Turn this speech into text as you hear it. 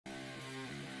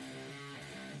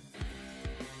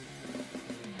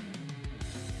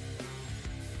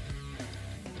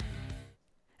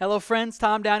Hello friends,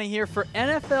 Tom Downey here for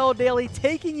NFL Daily,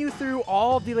 taking you through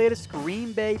all of the latest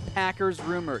Green Bay Packers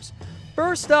rumors.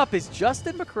 First up, is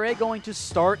Justin McCray going to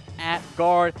start at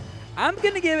guard? I'm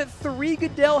going to give it 3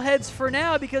 Goodell heads for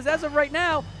now because as of right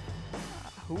now,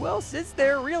 who else is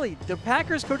there really? The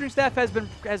Packers coaching staff has been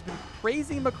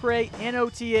praising McCray in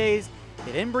OTAs.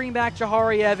 They didn't bring back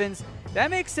Jahari Evans.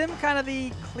 That makes him kind of the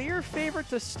clear favorite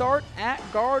to start at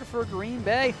guard for Green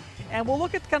Bay. And we'll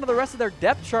look at kind of the rest of their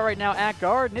depth chart right now at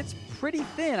guard, and it's pretty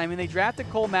thin. I mean, they drafted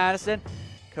Cole Madison.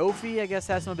 Kofi, I guess,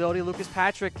 has some ability. Lucas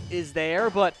Patrick is there,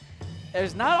 but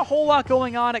there's not a whole lot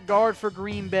going on at guard for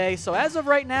Green Bay. So as of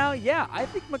right now, yeah, I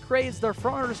think McCray is their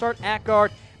front runner to start at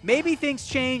guard. Maybe things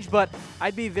change, but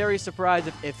I'd be very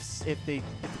surprised if the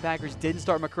Packers didn't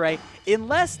start McCray,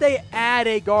 unless they add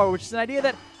a guard, which is an idea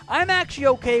that I'm actually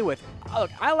okay with.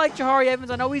 Look, I like Jahari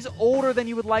Evans. I know he's older than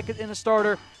you would like in a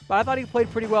starter, but I thought he played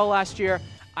pretty well last year.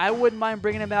 I wouldn't mind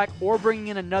bringing him back or bringing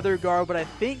in another guard, but I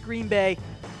think Green Bay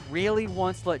really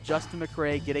wants to let Justin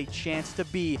McCray get a chance to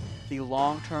be the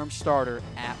long-term starter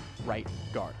at right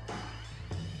guard.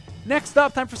 Next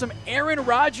up, time for some Aaron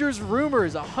Rodgers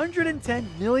rumors.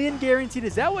 $110 million guaranteed.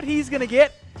 Is that what he's going to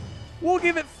get? We'll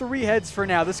give it 3 heads for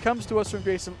now. This comes to us from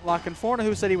Jason LaConforna,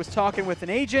 who said he was talking with an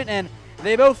agent, and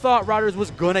they both thought Rodgers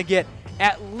was going to get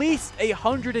at least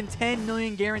 $110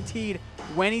 million guaranteed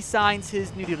when he signs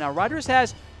his new deal. Now, Rodgers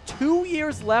has 2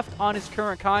 years left on his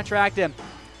current contract, and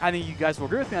I think you guys will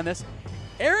agree with me on this.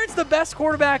 Aaron's the best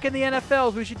quarterback in the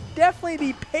NFL, so we should definitely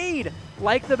be paid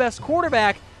like the best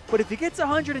quarterback. But if he gets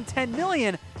 $110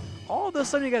 million, all of a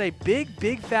sudden you got a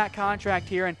big fat contract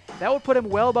here, and that would put him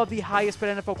well above the highest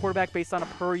paid NFL quarterback based on a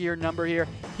per year number here.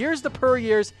 Here's the per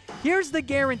years. Here's the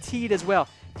guaranteed as well.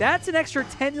 That's an extra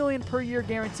 $10 million per year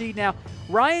guaranteed. Now,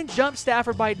 Ryan jumped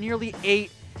Stafford by nearly 8.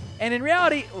 And in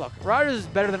reality, look, Rodgers is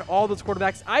better than all those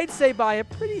quarterbacks, I'd say by a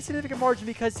pretty significant margin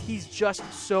because he's just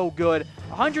so good.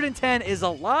 110 is a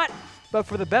lot, but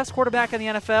for the best quarterback in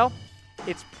the NFL,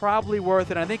 it's probably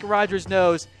worth it. I think Rodgers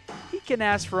knows he can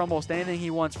ask for almost anything he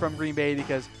wants from Green Bay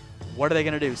because what are they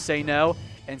going to do? Say no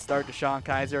and start Deshaun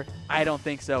Kaiser? I don't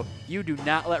think so. You do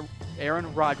not let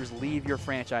Aaron Rodgers leave your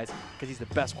franchise because he's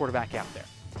the best quarterback out there.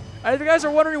 All right, if you guys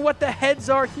are wondering what the heads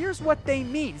are, here's what they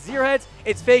mean. 0 heads,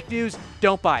 it's fake news,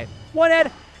 don't buy it. 1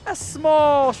 head, a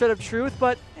small shred of truth,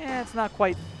 but it's not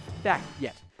quite that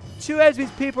yet. 2 heads means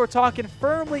people are talking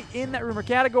firmly in that rumor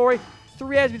category.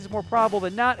 3 heads means it's more probable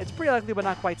than not. It's pretty likely, but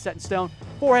not quite set in stone.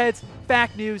 4 heads,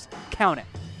 fact news, count it.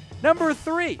 Number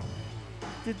 3,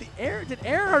 did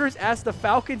Aaron Rodgers ask the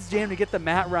Falcons GM to get the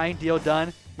Matt Ryan deal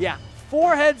done? Yeah,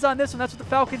 4 heads on this one. That's what the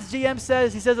Falcons GM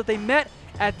says. He says that they met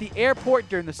at the airport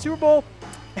during the Super Bowl,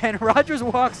 and Rodgers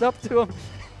walks up to him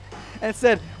and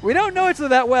said, "We don't know each other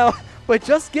that well, but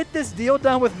just get this deal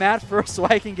done with Matt first so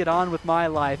I can get on with my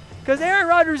life." Because Aaron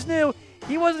Rodgers knew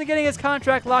he wasn't getting his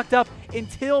contract locked up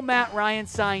until Matt Ryan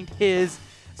signed his.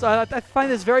 So I find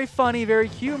this very funny, very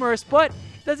humorous, but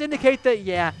it does indicate that,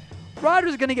 yeah,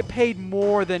 Rodgers is going to get paid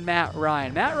more than Matt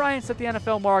Ryan. Matt Ryan set the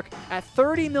NFL mark at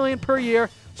 $30 million per year,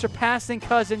 surpassing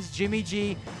Cousins, Jimmy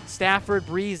G, Stafford,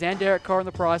 Breeze, and Derek Carr in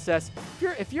the process.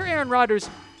 If you're Aaron Rodgers,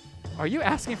 are you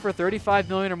asking for $35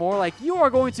 million or more? Like, you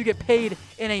are going to get paid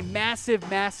in a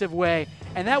massive way,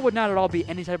 and that would not at all be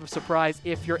any type of surprise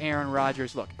if you're Aaron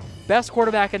Rodgers. Look, best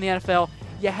quarterback in the NFL,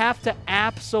 you have to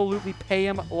absolutely pay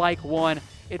him like one.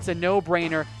 It's a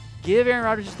no-brainer. Give Aaron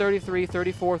Rodgers his 33,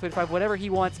 34, 35, whatever he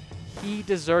wants. He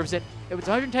deserves it. If it's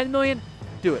 $110 million,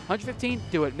 do it. 115,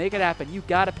 do it. Make it happen. You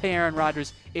got to pay Aaron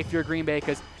Rodgers if you're Green Bay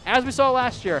because, as we saw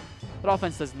last year, that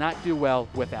offense does not do well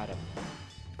without him.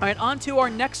 All right, on to our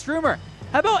next rumor.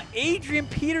 How about Adrian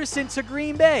Peterson to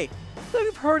Green Bay? I think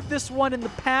we've heard this one in the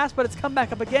past, but it's come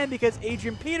back up again because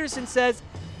Adrian Peterson says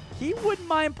he wouldn't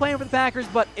mind playing for the Packers,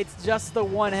 but it's just the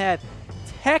 1 head.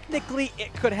 Technically,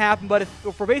 it could happen, but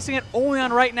if we're basing it only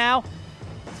on right now,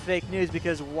 it's fake news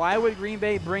because why would Green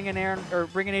Bay bring in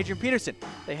Adrian Peterson?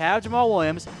 They have Jamal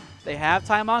Williams, they have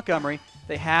Ty Montgomery,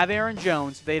 they have Aaron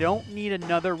Jones. They don't need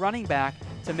another running back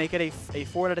to make it a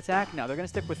 4-headed attack. No, they're going to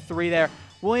stick with 3 there.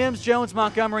 Williams, Jones,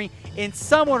 Montgomery, in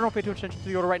some order, don't pay too much attention to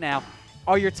the order right now,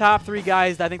 are your top 3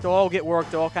 guys. I think they'll all get work.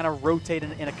 They'll all kind of rotate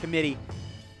in a committee.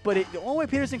 But the only way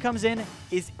Peterson comes in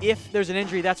is if there's an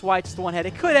injury. That's why it's just the 1 head.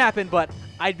 It could happen, but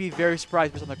I'd be very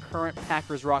surprised based on the current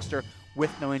Packers roster with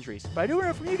no injuries. But I do want to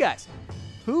know from you guys,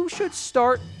 who should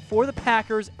start for the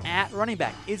Packers at running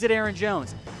back? Is it Aaron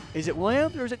Jones? Is it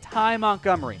Williams, or is it Ty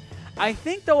Montgomery? I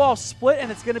think they'll all split,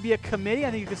 and it's going to be a committee.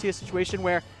 I think you can see a situation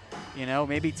where,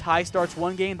 maybe Ty starts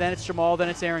one game, then it's Jamal, then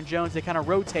it's Aaron Jones. They kind of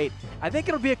rotate. I think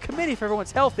it'll be a committee if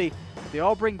everyone's healthy, but they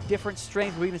all bring different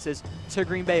strengths and weaknesses to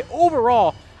Green Bay.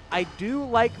 Overall, I do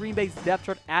like Green Bay's depth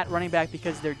chart at running back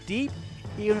because they're deep,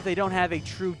 even if they don't have a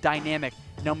true dynamic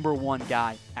number one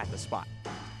guy at the spot.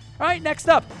 All right, next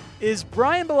up is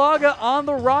Bryan Bulaga on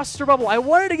the roster bubble. I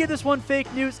wanted to give this one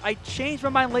fake news. I changed my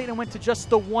mind late and went to just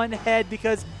the one head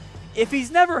because if he's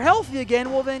never healthy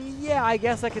again, well then, yeah, I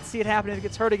guess I could see it happening. If he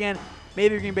gets hurt again,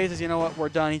 maybe Green Bay says, you know what, we're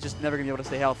done. He's just never going to be able to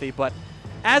stay healthy. But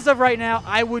as of right now,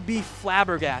 I would be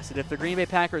flabbergasted if the Green Bay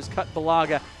Packers cut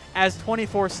Bulaga, as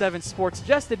 24/7 Sports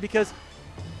suggested, because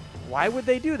why would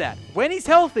they do that? When he's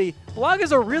healthy,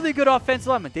 Bulaga's a really good offensive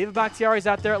lineman. David Bakhtiari's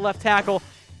out there at left tackle.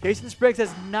 Jason Spriggs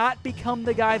has not become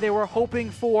the guy they were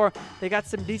hoping for. They got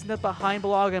some decent depth behind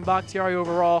Bulaga and Bakhtiari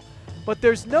overall. But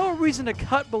there's no reason to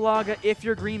cut Bulaga if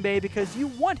you're Green Bay because you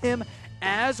want him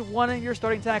as one of your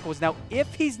starting tackles. Now,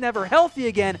 if he's never healthy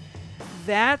again,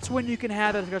 that's when you can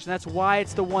have that discussion. That's why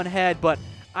it's the one head, but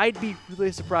I'd be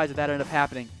really surprised if that ended up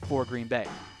happening for Green Bay.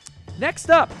 Next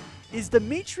up is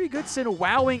Demetri Goodson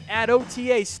wowing at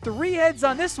OTAs. 3 heads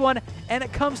on this one, and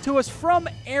it comes to us from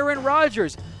Aaron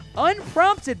Rodgers.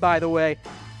 Unprompted, by the way,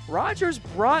 Rodgers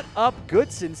brought up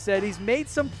Goodson, said he's made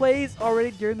some plays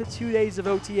already during the 2 days of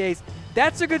OTAs.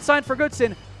 That's a good sign for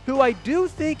Goodson, who I do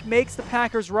think makes the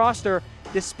Packers roster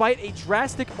despite a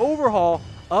drastic overhaul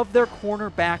of their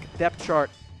cornerback depth chart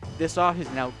this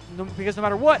offseason. Now, because no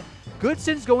matter what,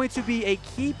 Goodson's going to be a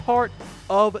key part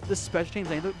of the special teams.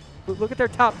 Look at their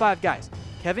top 5 guys.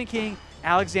 Kevin King,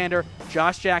 Alexander,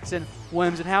 Josh Jackson,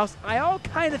 Williams, and House, I all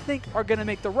kind of think are going to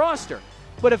make the roster.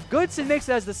 But if Goodson makes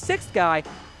it as the 6th guy,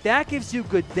 that gives you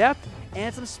good depth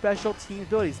and some special team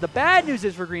abilities. The bad news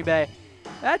is for Green Bay,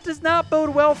 that does not bode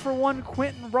well for one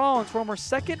Quentin Rollins, former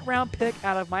 2nd-round pick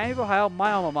out of Miami of Ohio,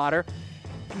 my alma mater.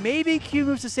 Maybe Q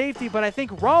moves to safety, but I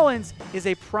think Rollins is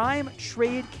a prime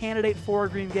trade candidate for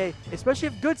Green Bay, especially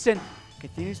if Goodson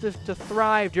continues to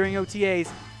thrive during OTAs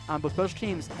on both special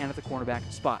teams and at the cornerback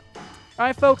spot. All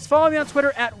right, folks, follow me on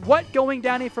Twitter at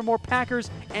WhatGoingDowney for more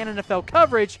Packers and NFL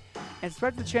coverage, and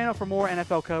subscribe to the channel for more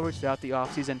NFL coverage throughout the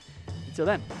offseason. Until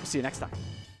then, we'll see you next time.